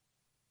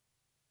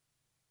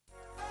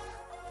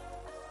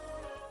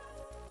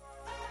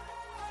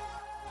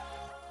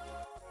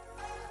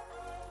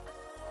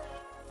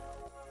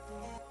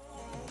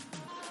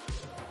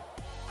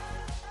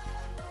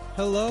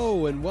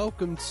Hello and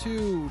welcome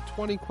to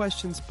 20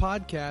 Questions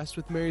Podcast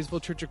with Marysville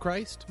Church of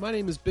Christ. My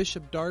name is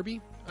Bishop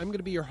Darby. I'm going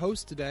to be your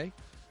host today.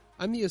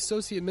 I'm the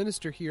associate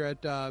minister here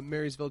at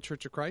Marysville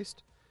Church of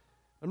Christ.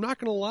 I'm not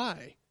going to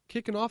lie,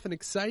 kicking off an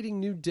exciting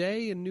new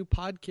day and new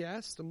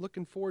podcast. I'm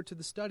looking forward to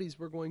the studies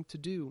we're going to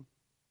do.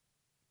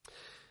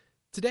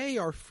 Today,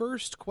 our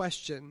first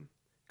question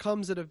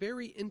comes at a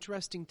very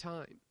interesting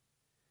time.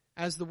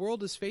 As the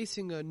world is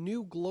facing a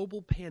new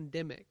global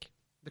pandemic,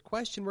 the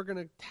question we're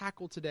going to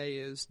tackle today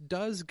is,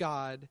 does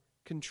God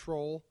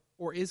control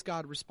or is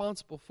God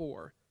responsible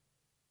for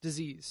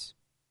disease?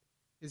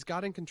 Is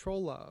God in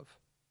control of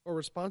or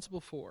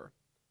responsible for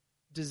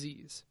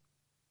disease?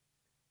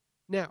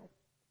 Now,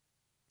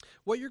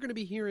 what you're going to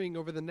be hearing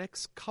over the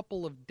next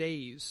couple of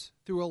days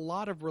through a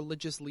lot of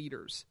religious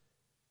leaders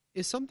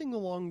is something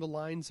along the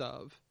lines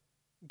of,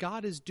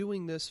 God is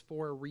doing this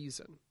for a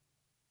reason.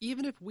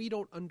 Even if we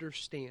don't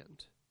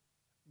understand,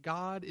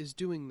 God is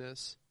doing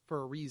this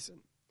for a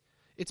reason.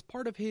 It's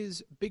part of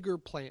his bigger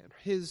plan,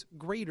 his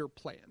greater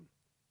plan.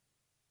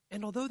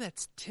 And although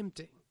that's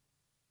tempting,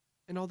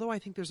 and although I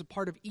think there's a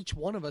part of each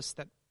one of us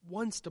that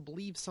wants to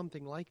believe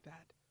something like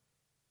that,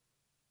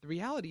 the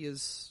reality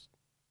is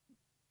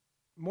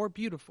more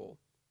beautiful,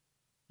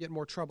 yet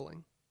more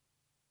troubling.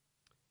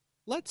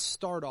 Let's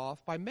start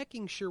off by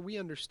making sure we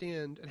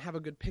understand and have a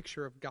good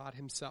picture of God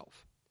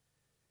himself.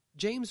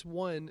 James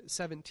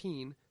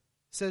 1:17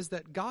 says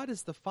that God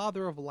is the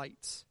Father of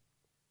lights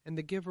and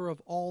the giver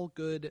of all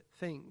good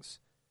things.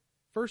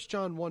 1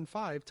 John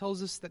 1:5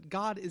 tells us that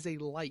God is a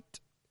light,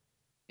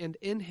 and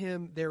in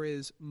him there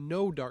is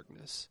no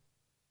darkness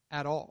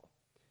at all.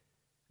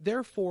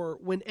 Therefore,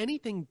 when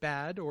anything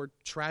bad or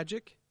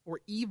tragic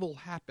or evil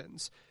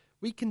happens,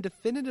 we can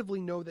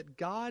definitively know that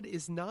God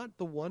is not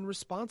the one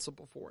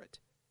responsible for it.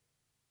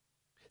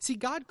 See,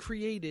 God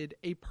created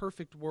a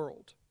perfect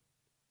world,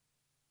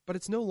 but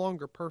it's no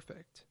longer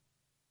perfect,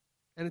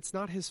 and it's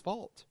not his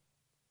fault.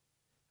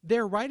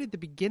 There, right at the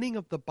beginning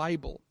of the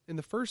Bible, in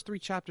the first 3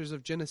 chapters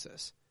of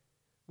Genesis,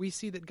 we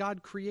see that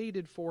God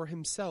created for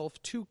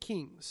himself 2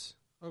 kings,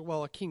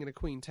 well, a king and a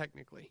queen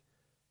technically,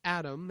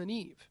 Adam and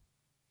Eve.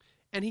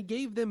 And he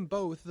gave them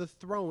both the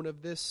throne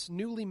of this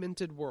newly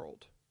minted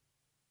world.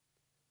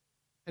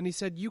 And he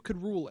said, you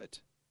could rule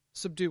it,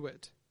 subdue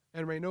it,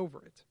 and reign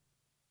over it.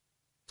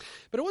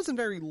 But it wasn't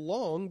very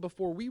long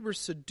before we were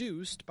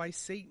seduced by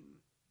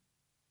Satan.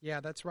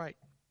 Yeah, that's right,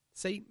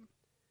 Satan.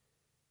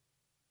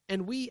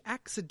 And we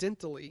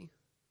accidentally,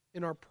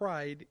 in our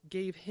pride,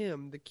 gave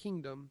him the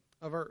kingdom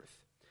of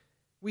earth.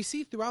 We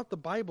see throughout the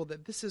Bible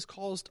that this has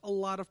caused a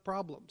lot of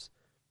problems.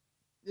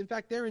 In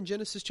fact, there in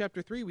Genesis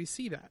chapter 3, we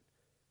see that.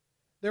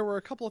 There were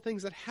a couple of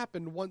things that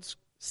happened once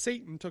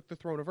Satan took the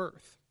throne of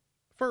earth.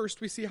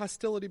 First, we see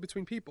hostility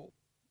between people.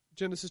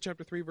 Genesis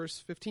chapter 3, verse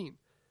 15.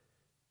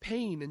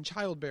 Pain and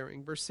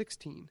childbearing, verse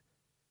 16.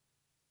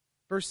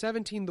 Verse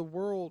 17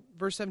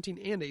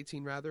 and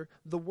 18 rather,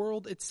 the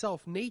world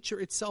itself, nature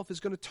itself is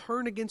going to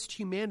turn against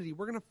humanity.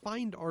 We're going to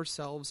find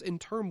ourselves in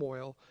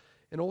turmoil.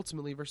 And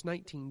ultimately, verse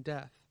 19,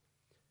 death.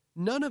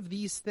 None of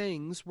these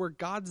things were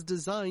God's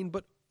design,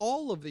 but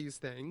all of these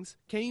things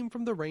came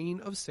from the reign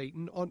of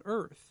Satan on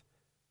earth.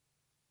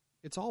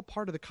 It's all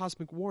part of the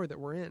cosmic war that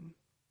we're in.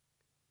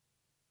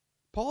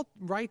 Paul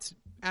writes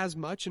as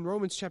much in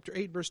Romans chapter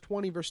 8, verse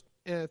 20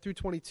 through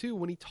 22,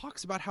 when he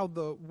talks about how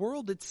the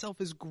world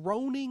itself is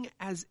groaning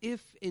as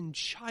if in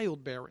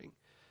childbearing.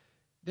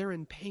 They're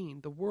in pain.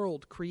 The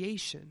world,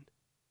 creation,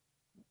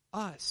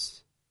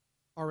 us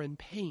are in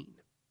pain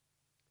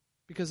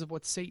because of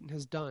what Satan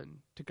has done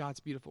to God's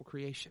beautiful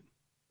creation.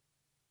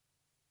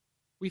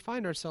 We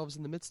find ourselves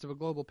in the midst of a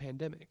global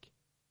pandemic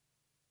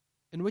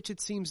in which it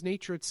seems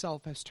nature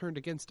itself has turned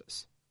against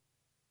us.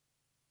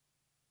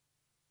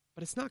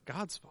 But it's not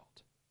God's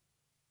fault.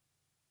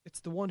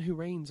 It's the one who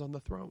reigns on the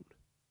throne,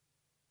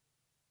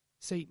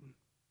 Satan.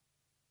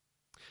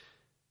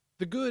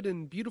 The good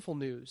and beautiful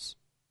news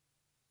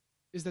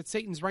is that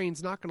Satan's reign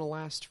is not going to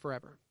last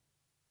forever.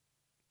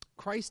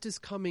 Christ is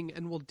coming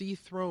and will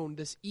dethrone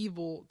this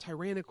evil,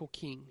 tyrannical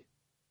king.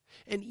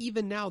 And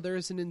even now there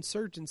is an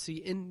insurgency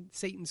in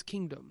Satan's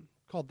kingdom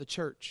called the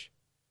church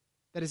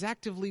that is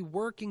actively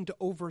working to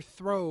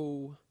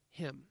overthrow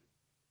him,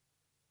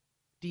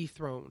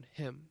 dethrone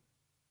him.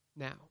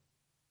 Now,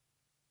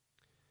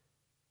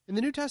 in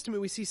the New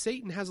Testament, we see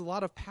Satan has a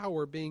lot of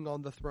power being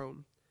on the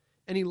throne,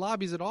 and he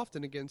lobbies it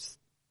often against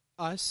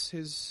us,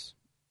 his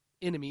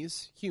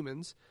enemies,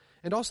 humans,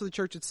 and also the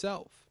church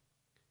itself.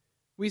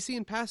 We see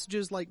in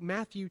passages like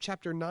Matthew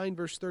chapter 9,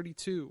 verse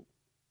 32,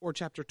 or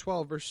chapter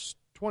 12, verse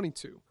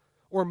 22,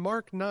 or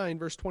Mark 9,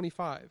 verse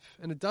 25,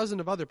 and a dozen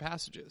of other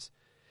passages,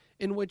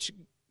 in which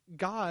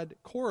God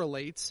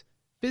correlates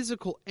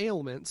physical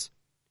ailments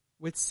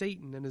with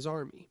Satan and his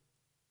army,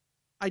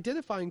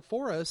 identifying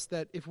for us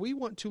that if we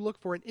want to look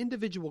for an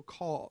individual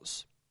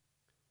cause,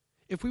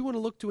 if we want to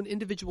look to an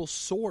individual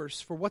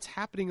source for what's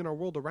happening in our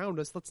world around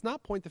us, let's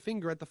not point the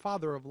finger at the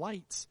Father of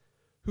lights,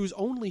 who's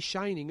only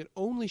shining and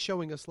only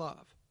showing us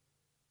love.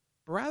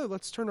 But rather,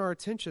 let's turn our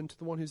attention to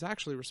the one who's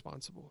actually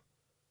responsible,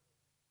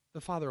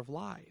 the father of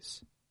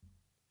lies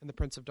and the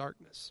prince of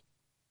darkness.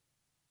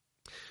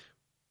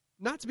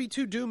 Not to be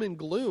too doom and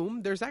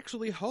gloom, there's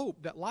actually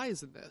hope that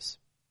lies in this.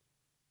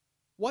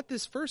 What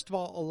this, first of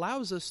all,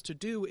 allows us to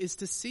do is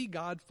to see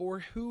God for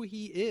who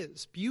he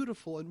is,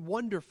 beautiful and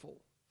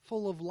wonderful,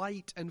 full of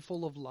light and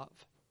full of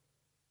love.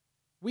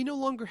 We no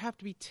longer have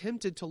to be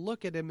tempted to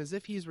look at him as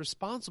if he's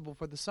responsible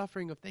for the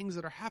suffering of things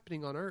that are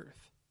happening on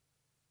earth.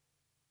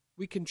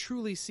 We can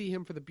truly see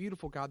him for the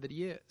beautiful God that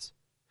he is.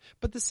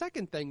 But the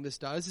second thing this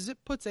does is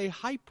it puts a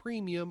high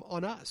premium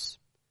on us.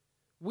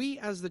 We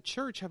as the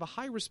church have a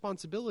high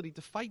responsibility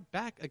to fight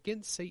back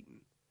against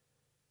Satan.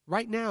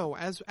 Right now,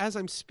 as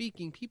I'm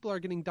speaking, people are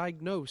getting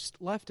diagnosed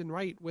left and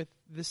right with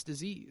this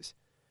disease.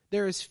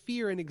 There is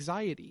fear and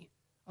anxiety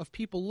of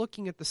people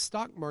looking at the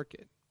stock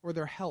market or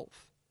their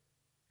health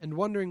and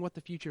wondering what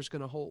the future is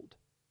going to hold.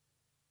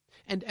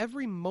 And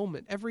every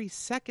moment, every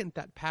second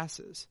that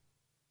passes,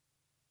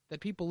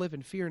 that people live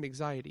in fear and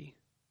anxiety,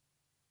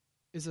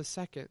 is a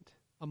second,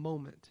 a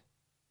moment,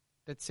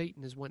 that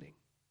Satan is winning.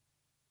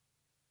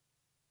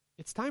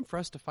 It's time for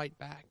us to fight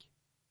back.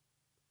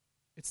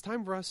 It's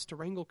time for us to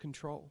wrangle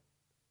control.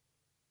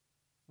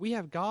 We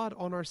have God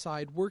on our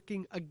side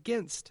working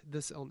against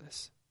this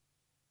illness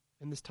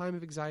in this time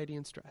of anxiety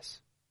and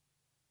stress.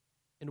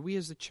 And we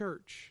as a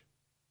church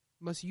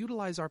must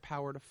utilize our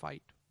power to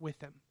fight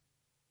with him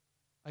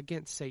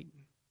against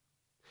Satan.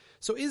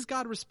 So is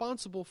God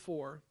responsible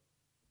for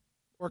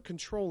or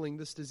controlling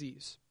this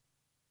disease?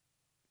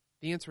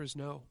 The answer is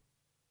no.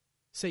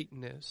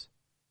 Satan is.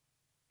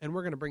 And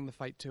we're going to bring the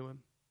fight to him.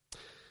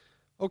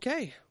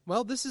 Okay,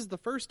 well, this is the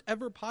first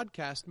ever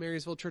podcast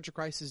Marysville Church of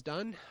Christ has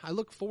done. I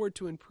look forward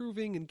to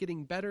improving and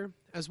getting better,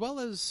 as well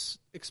as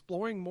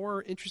exploring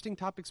more interesting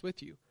topics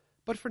with you.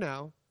 But for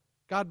now,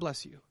 God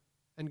bless you,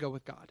 and go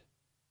with God.